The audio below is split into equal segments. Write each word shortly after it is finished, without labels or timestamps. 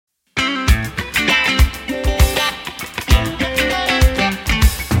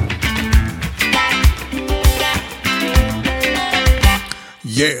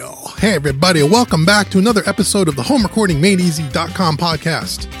Yeah. Hey, everybody. Welcome back to another episode of the HomeRecordingMadeEasy.com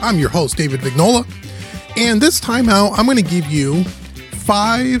podcast. I'm your host, David Vignola. And this time out, I'm going to give you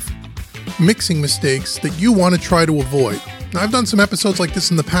 5 mixing mistakes that you want to try to avoid. Now, I've done some episodes like this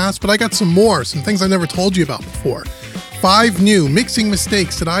in the past, but I got some more, some things I never told you about before. 5 new mixing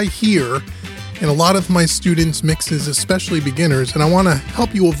mistakes that I hear in a lot of my students' mixes, especially beginners, and I want to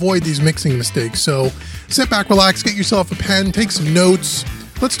help you avoid these mixing mistakes. So sit back, relax, get yourself a pen, take some notes.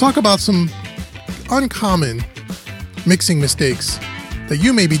 Let's talk about some uncommon mixing mistakes that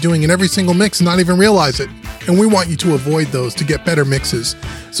you may be doing in every single mix and not even realize it. And we want you to avoid those to get better mixes.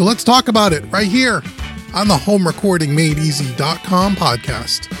 So let's talk about it right here on the HomeRecordingMadeEasy.com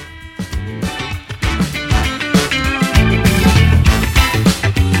podcast.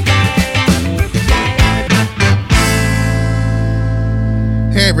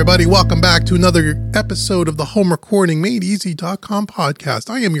 Hey everybody, welcome back to another episode of the HomeRecordingMadeEasy.com podcast.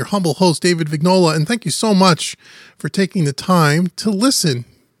 I am your humble host, David Vignola, and thank you so much for taking the time to listen.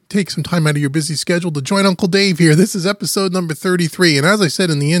 Take some time out of your busy schedule to join Uncle Dave here. This is episode number 33, and as I said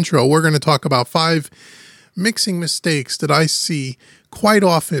in the intro, we're going to talk about 5 mixing mistakes that I see quite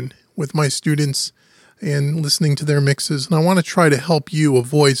often with my students and listening to their mixes, and I want to try to help you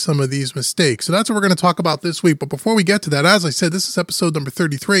avoid some of these mistakes. So that's what we're going to talk about this week. But before we get to that, as I said, this is episode number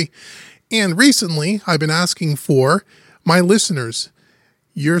 33, and recently I've been asking for my listeners,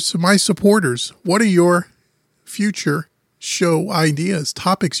 my supporters, what are your future show ideas,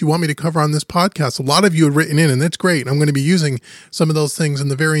 topics you want me to cover on this podcast? A lot of you have written in, and that's great. I'm going to be using some of those things in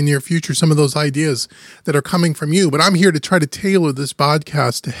the very near future, some of those ideas that are coming from you, but I'm here to try to tailor this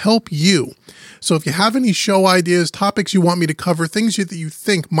podcast to help you. So if you have any show ideas, topics you want me to cover, things that you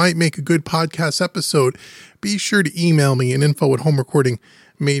think might make a good podcast episode, be sure to email me at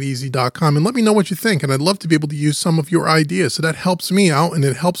info@homerecordingmadeeasy.com and let me know what you think. And I'd love to be able to use some of your ideas. So that helps me out and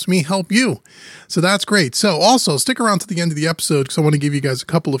it helps me help you. So that's great. So also stick around to the end of the episode because I want to give you guys a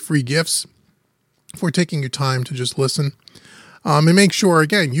couple of free gifts for taking your time to just listen. And make sure,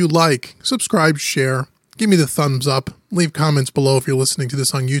 again, you like, subscribe, share, give me the thumbs up, leave comments below if you're listening to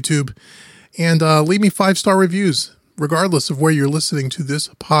this on YouTube. And leave me 5-star reviews, regardless of where you're listening to this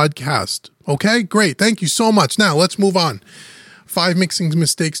podcast. Okay, great. Thank you so much. Now, let's move on. 5 mixing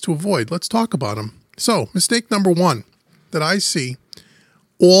mistakes to avoid. Let's talk about them. So, mistake number 1 that I see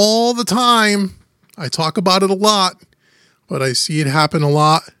all the time. I talk about it a lot, but I see it happen a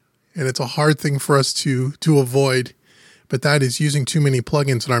lot, and it's a hard thing for us to avoid. But that is using too many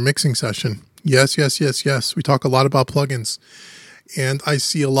plugins in our mixing session. Yes. We talk a lot about plugins. And I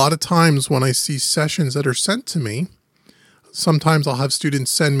see a lot of times when I see sessions that are sent to me, sometimes I'll have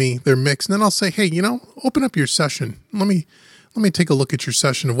students send me their mix and then I'll say, hey, open up your session. Let me take a look at your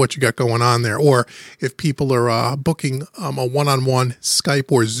session of what you got going on there. Or if people are booking a one-on-one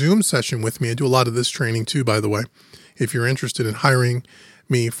Skype or Zoom session with me, I do a lot of this training too, by the way. If you're interested in hiring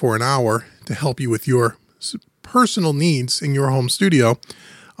me for an hour to help you with your personal needs in your home studio,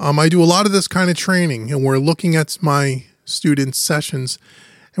 I do a lot of this kind of training and we're looking at my students' sessions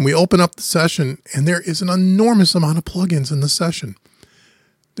and we open up the session and there is an enormous amount of plugins in the session.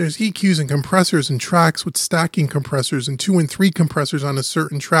 There's EQs and compressors and tracks with stacking compressors and 2 and 3 compressors on a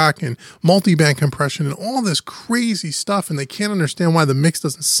certain track and multi-band compression and all this crazy stuff, and they can't understand why the mix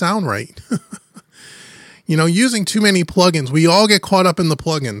doesn't sound right. Using too many plugins, we all get caught up in the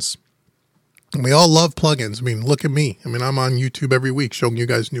plugins. And we all love plugins. I mean, look at me. I'm on YouTube every week showing you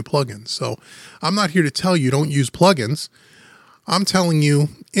guys new plugins. So I'm not here to tell you don't use plugins. I'm telling you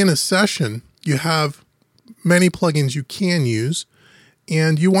in a session, you have many plugins you can use,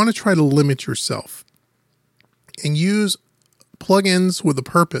 and you want to try to limit yourself and use plugins with a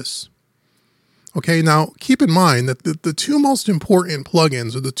purpose. Okay, now keep in mind that the 2 most important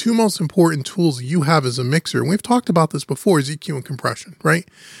plugins or the 2 most important tools you have as a mixer, and we've talked about this before, is EQ and compression, right?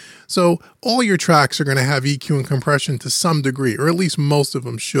 So all your tracks are going to have EQ and compression to some degree, or at least most of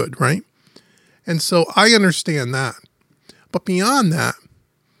them should, right? And so I understand that. But beyond that,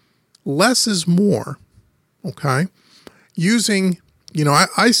 less is more, okay? Using,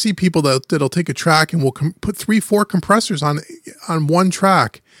 I see people that'll take a track and will put 3-4 compressors on one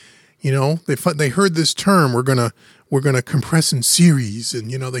track. They heard this term, we're going to compress in series,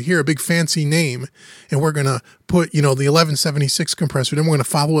 and, they hear a big fancy name, and we're going to put, the 1176 compressor, then we're going to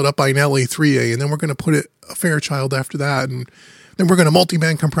follow it up by an LA3A, and then we're going to put a Fairchild after that, and then we're going to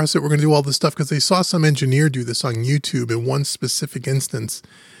multi-band compress it. We're going to do all this stuff because they saw some engineer do this on YouTube in one specific instance,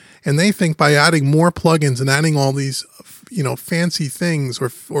 And they think by adding more plugins and adding all these, fancy things or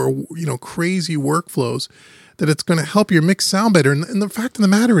crazy workflows, that it's going to help your mix sound better. And the fact of the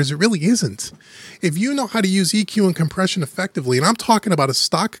matter is it really isn't. If you know how to use EQ and compression effectively, and I'm talking about a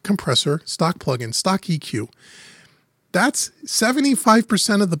stock compressor, stock plugin, stock EQ, that's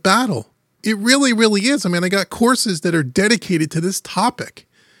 75% of the battle. It really, really is. I mean, I got courses that are dedicated to this topic.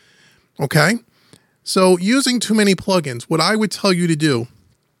 Okay? So using too many plugins, what I would tell you to do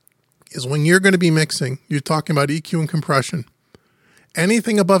is when you're going to be mixing, you're talking about EQ and compression.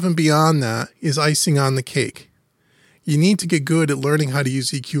 Anything above and beyond that is icing on the cake. You need to get good at learning how to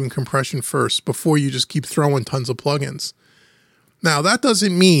use EQ and compression first before you just keep throwing tons of plugins. Now, that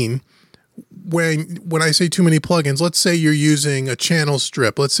doesn't mean when I say too many plugins, let's say you're using a channel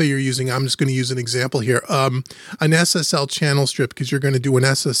strip. Let's say you're using, I'm just going to use an example here, an SSL channel strip because you're going to do an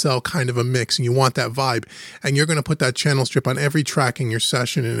SSL kind of a mix and you want that vibe. And you're going to put that channel strip on every track in your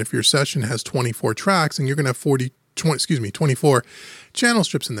session. And if your session has 24 tracks and you're going to have 24 channel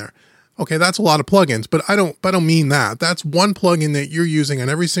strips in there. Okay, that's a lot of plugins, but I don't mean that. That's one plugin that you're using on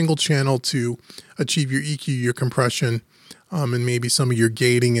every single channel to achieve your EQ, your compression, and maybe some of your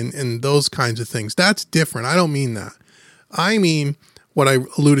gating and those kinds of things. That's different. I don't mean that. I mean what I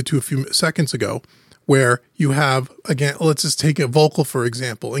alluded to a few seconds ago, where you have, again, let's just take a vocal, for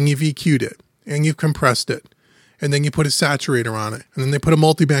example, and you've EQ'd it, and you've compressed it, and then you put a saturator on it, and then they put a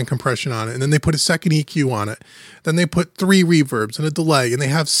multiband compression on it, and then they put a second EQ on it. Then they put 3 reverbs and a delay, and they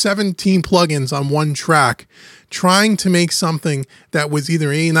have 17 plugins on one track trying to make something that was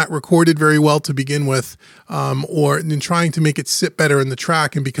either not recorded very well to begin with, or trying to make it sit better in the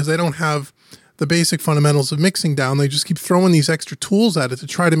track. And because they don't have the basic fundamentals of mixing down, they just keep throwing these extra tools at it to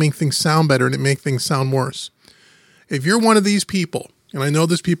try to make things sound better and make things sound worse. If you're one of these people, and I know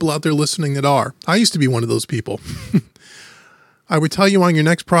there's people out there listening that are. I used to be one of those people. I would tell you on your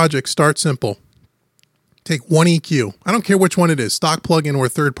next project, start simple. Take one EQ. I don't care which one it is, stock plugin or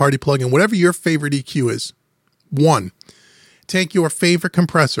third-party plugin, whatever your favorite EQ is. One. Take your favorite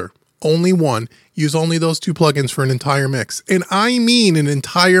compressor, only one. Use only those 2 plugins for an entire mix. And I mean an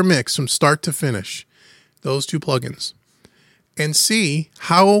entire mix from start to finish. Those 2 plugins. And see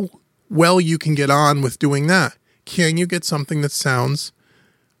how well you can get on with doing that. Can you get something that sounds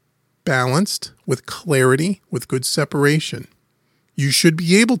balanced, with clarity, with good separation? You should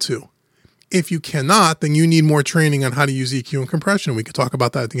be able to. If you cannot, then you need more training on how to use EQ and compression. We could talk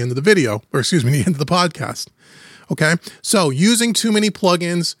about that at the end of the video, or the end of the podcast. Okay? So using too many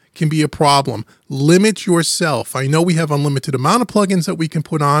plugins can be a problem. Limit yourself. I know we have unlimited amount of plugins that we can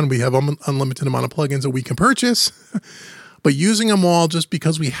put on. We have unlimited amount of plugins that we can purchase. But using them all just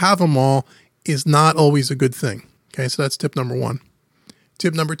because we have them all is not always a good thing. Okay, so that's tip number 1.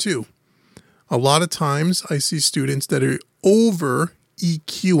 Tip number 2. A lot of times I see students that are over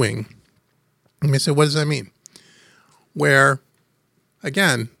EQing. And they say, what does that mean? Where,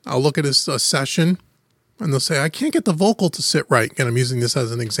 again, I'll look at a session and they'll say, I can't get the vocal to sit right. Again, I'm using this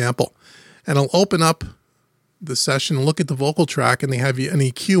as an example. And I'll open up the session and look at the vocal track and they have an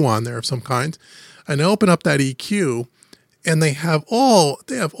EQ on there of some kind. And I open up that EQ and they have all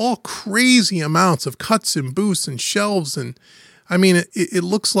crazy amounts of cuts and boosts and shelves. And I mean, it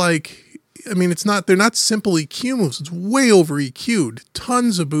looks like, they're not simple EQ moves. It's way over EQ'd,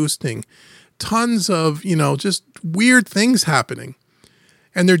 tons of boosting, tons of, just weird things happening.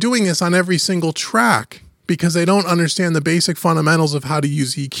 And they're doing this on every single track because they don't understand the basic fundamentals of how to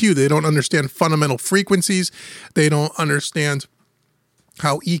use EQ. They don't understand fundamental frequencies. They don't understand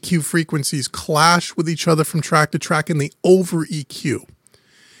how EQ frequencies clash with each other from track to track, and they over EQ.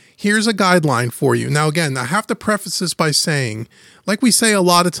 Here's a guideline for you. Now, again, I have to preface this by saying, like we say a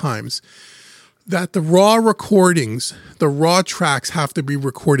lot of times, that the raw recordings, the raw tracks have to be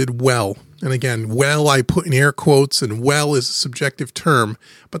recorded well. And again, well, I put in air quotes, and well is a subjective term,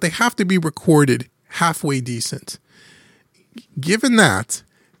 but they have to be recorded halfway decent. Given that,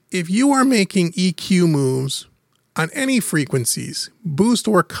 if you are making EQ moves on any frequencies, boost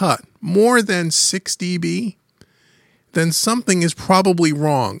or cut, more than 6 dB, then something is probably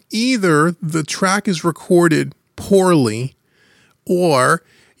wrong. Either the track is recorded poorly, or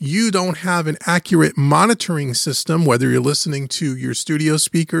you don't have an accurate monitoring system, whether you're listening to your studio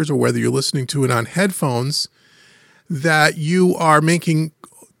speakers or whether you're listening to it on headphones, that you are making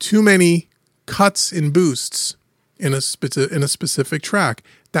too many cuts and boosts in a specific track.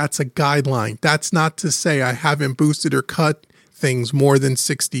 That's a guideline. That's not to say I haven't boosted or cut things more than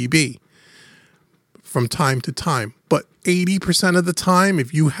 6 dB from time to time. But 80% of the time,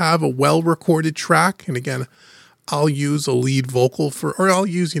 if you have a well-recorded track, and again, I'll use a lead vocal or I'll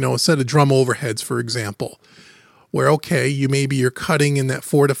use, a set of drum overheads, for example, where, okay, you're cutting in that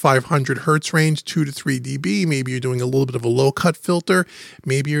 400 to 500 hertz range, 2 to 3 dB. Maybe you're doing a little bit of a low cut filter.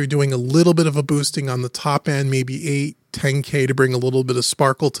 Maybe you're doing a little bit of a boosting on the top end, maybe 8, 10K to bring a little bit of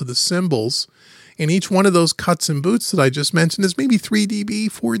sparkle to the cymbals. And each one of those cuts and boosts that I just mentioned is maybe 3 dB,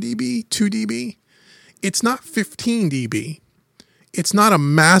 4 dB, 2 dB. It's not 15 dB. It's not a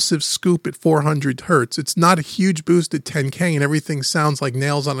massive scoop at 400 hertz. It's not a huge boost at 10K and everything sounds like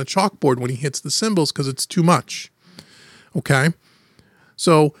nails on a chalkboard when he hits the cymbals because it's too much. Okay?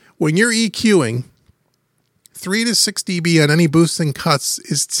 So when you're EQing, 3 to 6 dB on any boosts and cuts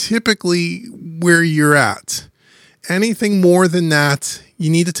is typically where you're at. Anything more than that, you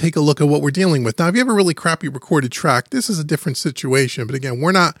need to take a look at what we're dealing with. Now, if you have a really crappy recorded track, this is a different situation. But again,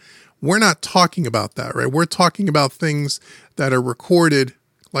 we're not talking about that, right? We're talking about things that are recorded,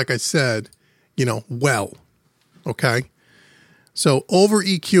 like I said, well, okay? So over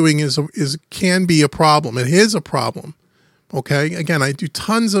EQing can be a problem. It is a problem, okay? Again, I do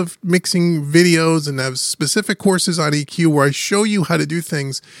tons of mixing videos and have specific courses on EQ where I show you how to do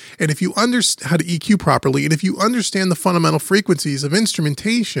things. And if you understand how to EQ properly, and if you understand the fundamental frequencies of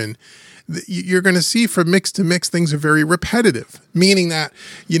instrumentation, you're going to see from mix to mix, things are very repetitive, meaning that,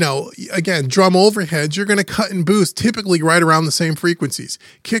 again, drum overheads, you're going to cut and boost typically right around the same frequencies.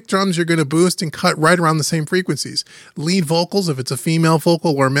 Kick drums, you're going to boost and cut right around the same frequencies. Lead vocals, if it's a female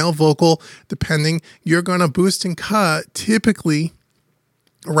vocal or a male vocal, depending, you're going to boost and cut typically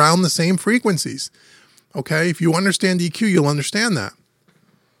around the same frequencies. Okay. If you understand EQ, you'll understand that.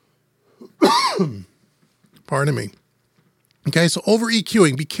 Pardon me. Okay, so over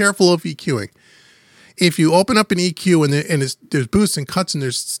EQing, be careful of EQing. If you open up an EQ and there's boosts and cuts and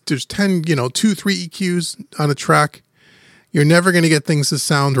there's 10, 2, 3 EQs on a track, you're never going to get things to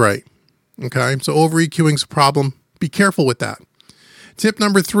sound right. Okay, so over EQing is a problem. Be careful with that. Tip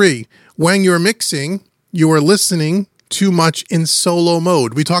number 3, when you're mixing, you are listening too much in solo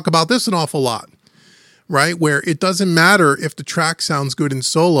mode. We talk about this an awful lot, right? Where it doesn't matter if the track sounds good in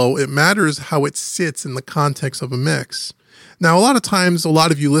solo, it matters how it sits in the context of a mix. Now, a lot of times, a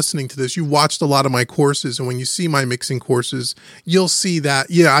lot of you listening to this, you watched a lot of my courses, and when you see my mixing courses, you'll see that,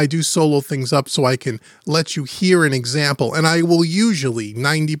 I do solo things up so I can let you hear an example. And I will usually,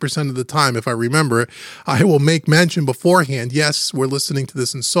 90% of the time, if I remember it, I will make mention beforehand, yes, we're listening to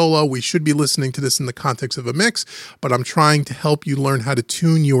this in solo. We should be listening to this in the context of a mix, but I'm trying to help you learn how to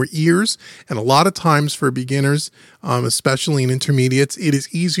tune your ears. And a lot of times for beginners, especially in intermediates, it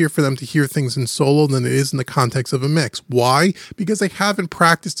is easier for them to hear things in solo than it is in the context of a mix. Why? Because they haven't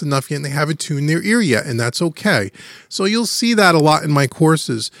practiced enough yet and they haven't tuned their ear yet, and that's okay. So you'll see that a lot in my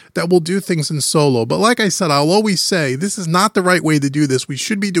courses that will do things in solo. But like I said, I'll always say, this is not the right way to do this. We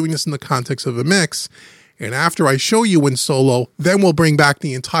should be doing this in the context of a mix. And after I show you in solo, then we'll bring back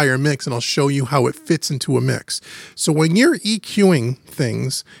the entire mix and I'll show you how it fits into a mix. So when you're EQing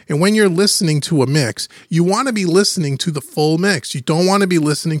things and when you're listening to a mix, you want to be listening to the full mix. You don't want to be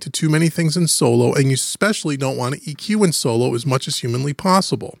listening to too many things in solo, and you especially don't want to EQ in solo as much as humanly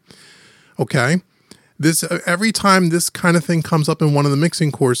possible. Okay? Every time this kind of thing comes up in one of the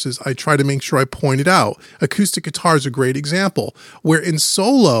mixing courses, I try to make sure I point it out. Acoustic guitar is a great example, where in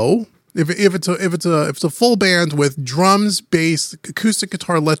solo, if it's a full band with drums, bass, acoustic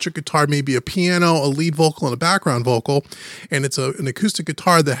guitar, electric guitar, maybe a piano, a lead vocal, and a background vocal, and it's an acoustic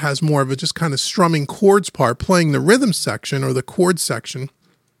guitar that has more of a just kind of strumming chords part, playing the rhythm section or the chord section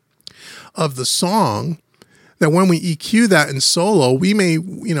of the song, that when we EQ that in solo, we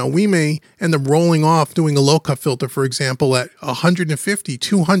may end up rolling off doing a low cut filter, for example, at 150,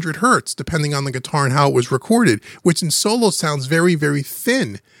 200 hertz, depending on the guitar and how it was recorded, which in solo sounds very, very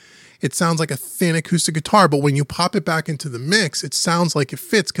thin. It sounds like a thin acoustic guitar, but when you pop it back into the mix, it sounds like it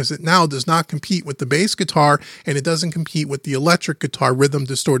fits because it now does not compete with the bass guitar and it doesn't compete with the electric guitar, rhythm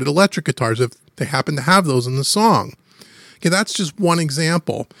distorted electric guitars, if they happen to have those in the song. Okay, that's just one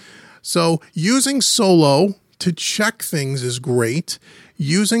example. So using solo to check things is great.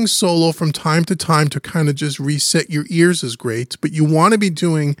 Using solo from time to time to kind of just reset your ears is great, but you want to be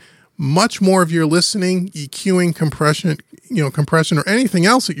doing much more of your listening, EQing, compression, or anything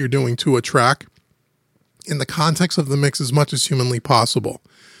else that you're doing to a track in the context of the mix as much as humanly possible.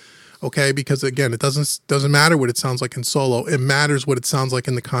 Okay, because again, it doesn't matter what it sounds like in solo. It matters what it sounds like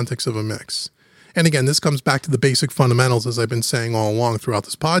in the context of a mix. And again, this comes back to the basic fundamentals, as I've been saying all along throughout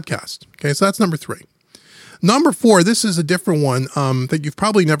this podcast. Okay, so that's number 3. Number 4, this is a different one that you've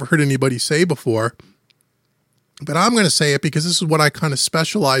probably never heard anybody say before. but I'm going to say it because this is what I kind of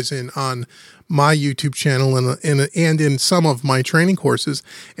specialize in on my YouTube channel and in some of my training courses.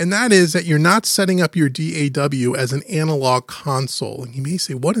 And that is that you're not setting up your DAW as an analog console. And you may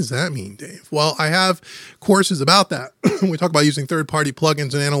say, what does that mean, Dave? Well, I have courses about that. We talk about using third-party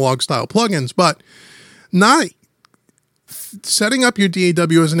plugins and analog style plugins, but not setting up your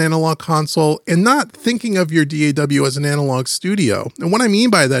DAW as an analog console and not thinking of your DAW as an analog studio. And what I mean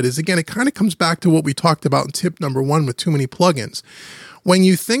by that is, again, it kind of comes back to what we talked about in tip number 1 with too many plugins. When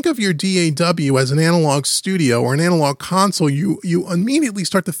you think of your DAW as an analog studio or an analog console, you immediately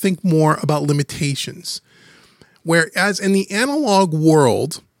start to think more about limitations. Whereas in the analog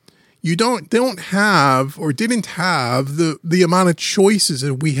world, you don't have or didn't have the amount of choices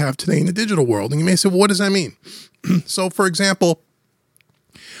that we have today in the digital world. And you may say, well, what does that mean? So, for example,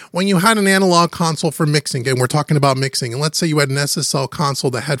 when you had an analog console for mixing, and we're talking about mixing, and let's say you had an SSL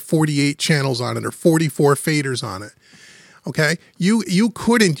console that had 48 channels on it or 44 faders on it, okay? You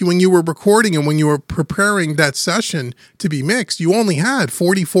couldn't, when you were recording and when you were preparing that session to be mixed, you only had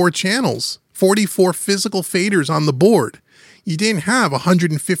 44 channels, 44 physical faders on the board. You didn't have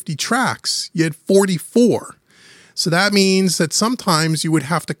 150 tracks. You had 44. So that means that sometimes you would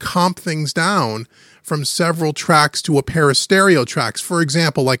have to comp things down from several tracks to a pair of stereo tracks. For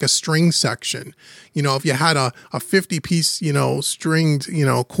example, like a string section. If you had a 50-piece, stringed,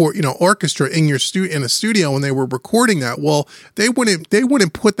 orchestra in your in a studio and they were recording that, well, they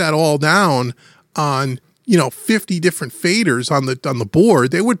wouldn't put that all down on 50 different faders on the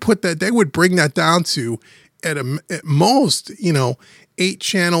board. They would bring that down to at most, 8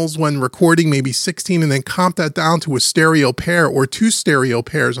 channels when recording, maybe 16, and then comp that down to a stereo pair or 2 stereo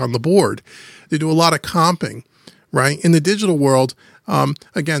pairs on the board. They do a lot of comping, right? In the digital world,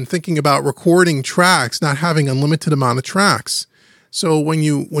 again, thinking about recording tracks, not having unlimited amount of tracks. So when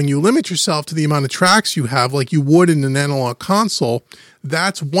you limit yourself to the amount of tracks you have, like you would in an analog console,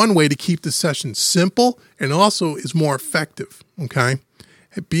 that's one way to keep the session simple and also is more effective, okay?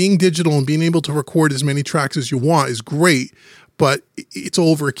 Being digital and being able to record as many tracks as you want is great, but it's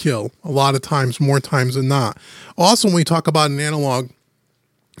overkill a lot of times, more times than not. Also, when we talk about an analog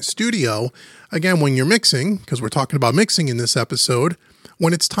studio, again, when you're mixing, because we're talking about mixing in this episode,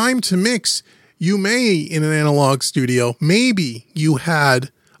 when it's time to mix, you may, in an analog studio, maybe you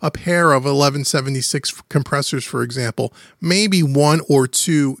had a pair of 1176 compressors, for example, maybe 1 or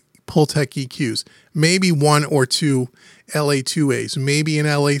 2 Pultec EQs, maybe 1 or 2 LA2As, maybe an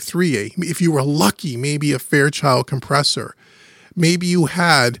LA3A. If you were lucky, maybe a Fairchild compressor. Maybe you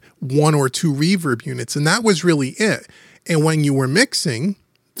had 1 or 2 reverb units, and that was really it. And when you were mixing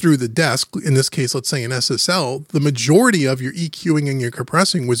through the desk, in this case, let's say an SSL, the majority of your EQing and your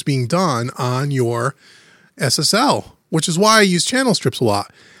compressing was being done on your SSL, which is why I use channel strips a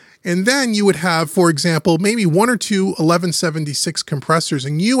lot. And then you would have, for example, maybe 1 or 2 1176 compressors,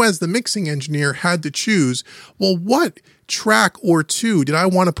 and you as the mixing engineer had to choose, well, what track or 2 did I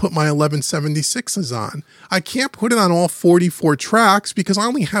want to put my 1176s on? I can't put it on all 44 tracks because I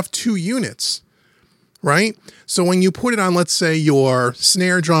only have 2 units, right? So when you put it on, let's say, your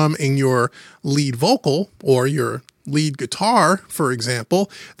snare drum and your lead vocal or your lead guitar, for example,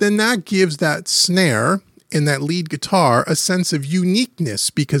 then that gives that snare and that lead guitar a sense of uniqueness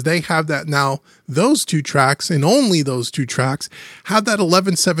because they have that now, those 2 tracks and only those 2 tracks have that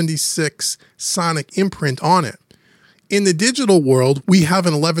 1176 sonic imprint on it. In the digital world, we have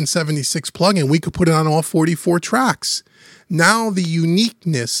an 1176 plugin. We could put it on all 44 tracks. Now the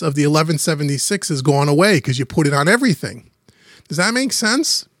uniqueness of the 1176 has gone away because you put it on everything. Does that make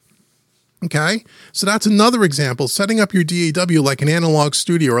sense? Okay, so that's another example, setting up your DAW like an analog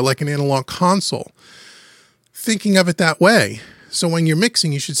studio or like an analog console. Thinking of it that way. So when you're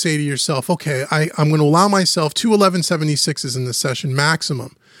mixing, you should say to yourself, okay, I'm going to allow myself 2 1176s in this session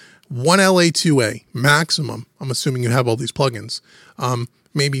maximum. 1 LA2A maximum. I'm assuming you have all these plugins.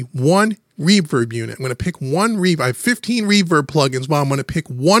 Maybe 1 reverb unit. I'm going to pick 1 reverb. I have 15 reverb plugins, but I'm going to pick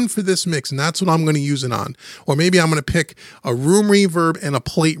 1 for this mix, and that's what I'm going to use it on. Or maybe I'm going to pick a room reverb and a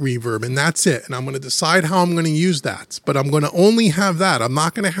plate reverb, and that's it. And I'm going to decide how I'm going to use that. But I'm going to only have that. I'm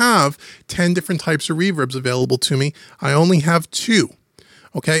not going to have 10 different types of reverbs available to me. I only have 2.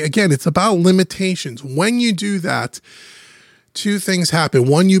 Okay, again, it's about limitations. When you do that, 2 things happen.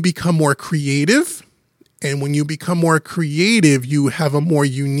 1, you become more creative. And when you become more creative, you have a more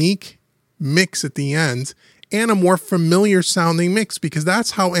unique mix at the end and a more familiar sounding mix because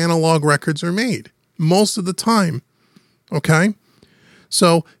that's how analog records are made most of the time. Okay.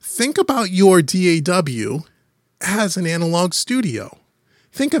 So think about your DAW as an analog studio.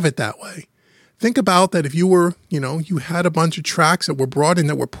 Think of it that way. Think about that if you were, you had a bunch of tracks that were brought in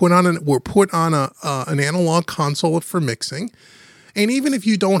that were put on an analog console for mixing. And even if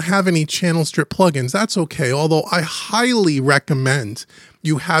you don't have any channel strip plugins, that's okay. Although I highly recommend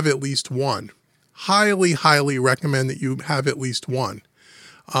you have at least one. Highly, highly recommend that you have at least one.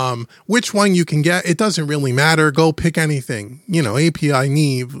 Which one you can get, it doesn't really matter. Go pick anything, API,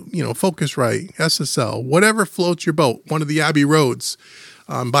 Neve, Focusrite, SSL, whatever floats your boat. One of the Abbey Roads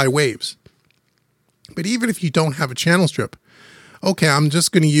by Waves. But even if you don't have a channel strip, okay, I'm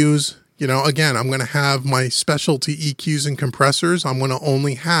just going to use, again, I'm going to have my specialty EQs and compressors. I'm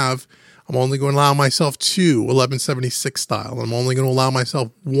only going to allow myself 2 1176 style. I'm only going to allow myself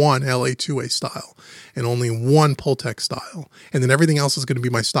 1 LA2A style and only 1 Pultec style. And then everything else is going to be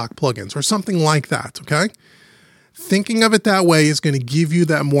my stock plugins or something like that, okay? Thinking of it that way is going to give you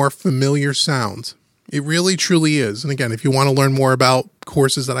that more familiar sound. It really, truly is. And again, if you want to learn more about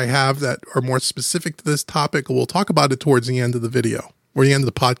courses that I have that are more specific to this topic, we'll talk about it towards the end of the video or the end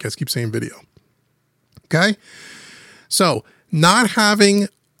of the podcast. Keep saying video. Okay? So not having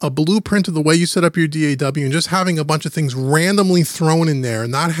a blueprint of the way you set up your DAW and just having a bunch of things randomly thrown in there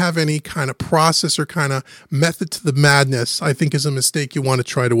and not have any kind of process or kind of method to the madness, I think is a mistake you want to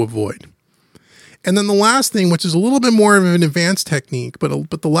try to avoid. And then the last thing, which is a little bit more of an advanced technique, but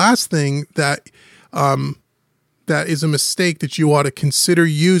the last thing that is a mistake that you ought to consider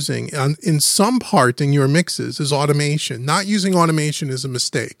using in some part in your mixes is automation. Not using automation is a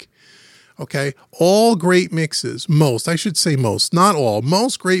mistake. Okay. All great mixes, most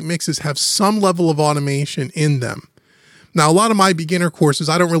great mixes have some level of automation in them. Now, a lot of my beginner courses,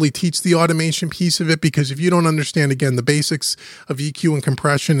 I don't really teach the automation piece of it because if you don't understand, again, the basics of EQ and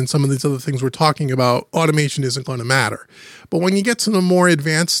compression and some of these other things we're talking about, automation isn't going to matter. But when you get to the more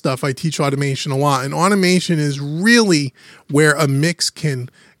advanced stuff, I teach automation a lot. And automation is really where a mix can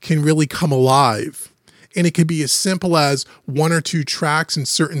really come alive. And it could be as simple as 1 or 2 tracks in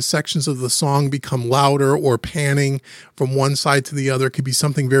certain sections of the song become louder or panning from one side to the other. It could be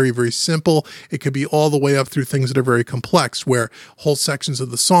something very, very simple. It could be all the way up through things that are very complex, where whole sections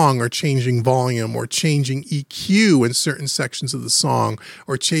of the song are changing volume or changing EQ in certain sections of the song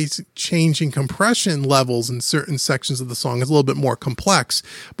or changing compression levels in certain sections of the song. It's a little bit more complex,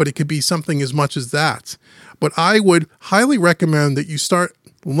 but it could be something as much as that. But I would highly recommend that you start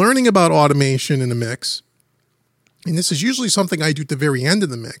learning about automation in a mix. And this is usually something I do at the very end of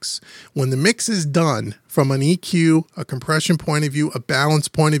the mix. When the mix is done from an EQ, a compression point of view, a balance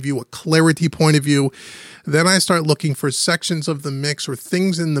point of view, a clarity point of view, then I start looking for sections of the mix or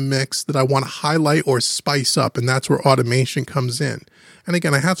things in the mix that I want to highlight or spice up. And that's where automation comes in. And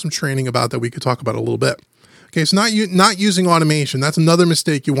again, I have some training about that we could talk about a little bit. Okay, so not using automation. That's another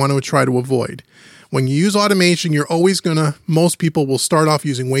mistake you want to try to avoid. When you use automation, most people will start off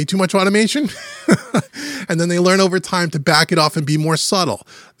using way too much automation and then they learn over time to back it off and be more subtle.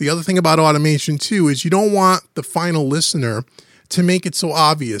 The other thing about automation too is you don't want the final listener to make it so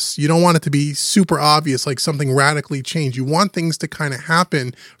obvious. You don't want it to be super obvious, like something radically changed. You want things to kind of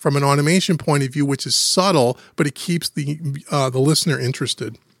happen from an automation point of view, which is subtle, but it keeps the listener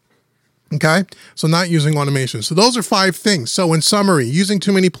interested. Okay, so not using automation. So those are 5 things. So in summary, using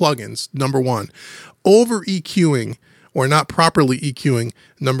too many plugins, number 1. Over EQing or not properly EQing,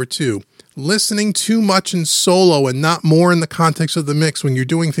 number 2. Listening too much in solo and not more in the context of the mix when you're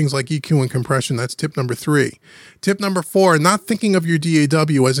doing things like EQ and compression. That's tip number 3. Tip number 4, not thinking of your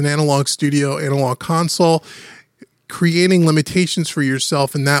DAW as an analog studio, analog console. Creating limitations for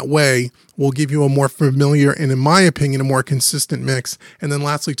yourself in that way will give you a more familiar and, in my opinion, a more consistent mix. And then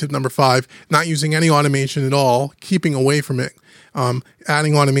lastly, tip number 5, not using any automation at all, keeping away from it.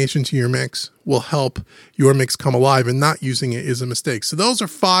 Adding automation to your mix will help your mix come alive, and not using it is a mistake. So those are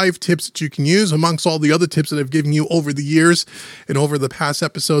 5 tips that you can use amongst all the other tips that I've given you over the years and over the past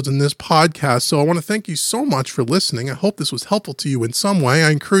episodes in this podcast. So I want to thank you so much for listening. I hope this was helpful to you in some way.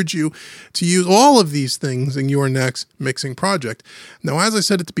 I encourage you to use all of these things in your next mixing project. Now, as I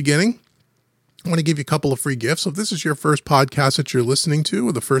said at the beginning, I want to give you a couple of free gifts. So if this is your first podcast that you're listening to,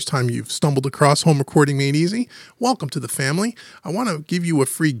 or the first time you've stumbled across Home Recording Made Easy, welcome to the family. I want to give you a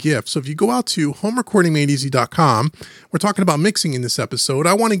free gift. So if you go out to homerecordingmadeeasy.com, we're talking about mixing in this episode.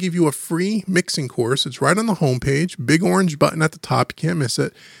 I want to give you a free mixing course. It's right on the homepage, big orange button at the top. You can't miss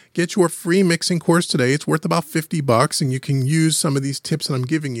it. Get your free mixing course today. It's worth about $50, and you can use some of these tips that I'm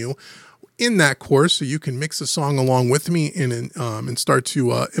giving you in that course, so you can mix a song along with me and start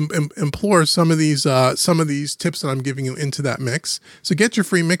to employ some of these tips that I'm giving you into that mix. So get your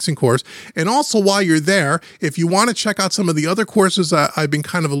free mixing course. And also while you're there, if you want to check out some of the other courses that I've been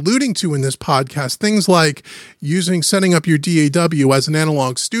kind of alluding to in this podcast, things like setting up your DAW as an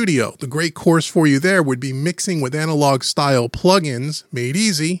analog studio, the great course for you there would be Mixing with Analog Style Plugins Made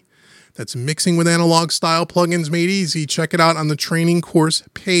Easy. That's Mixing with Analog Style Plugins Made Easy. Check it out on the training course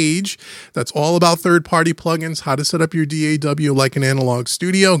page. That's all about third-party plugins, how to set up your DAW like an analog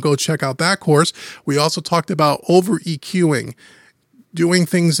studio. Go check out that course. We also talked about over EQing, doing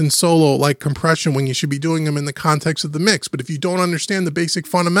things in solo like compression when you should be doing them in the context of the mix. But if you don't understand the basic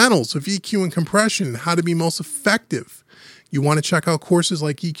fundamentals of EQ and compression and how to be most effective, you want to check out courses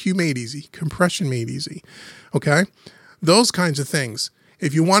like EQ Made Easy, Compression Made Easy. Okay? Those kinds of things.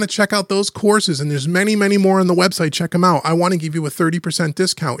 If you want to check out those courses, and there's many, many more on the website, check them out. I want to give you a 30%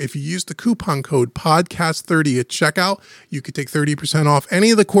 discount. If you use the coupon code podcast30 at checkout, you could take 30% off any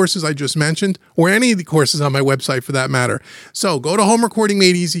of the courses I just mentioned, or any of the courses on my website for that matter. So go to Home Recording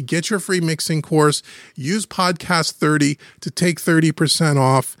Made Easy, get your free mixing course, use podcast30 to take 30%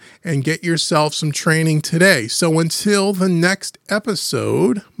 off, and get yourself some training today. So until the next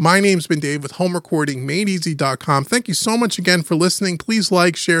episode, my name's been Dave with HomeRecordingMadeEasy.com. Thank you so much again for listening. Please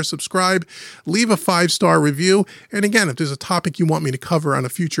like, share, subscribe, leave a 5-star review. And again, if there's a topic you want me to cover on a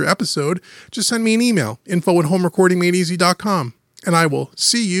future episode, just send me an email, info@homerecordingmadeeasy.com. And I will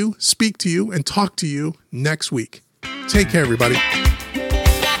see you, speak to you, and talk to you next week. Take care, everybody.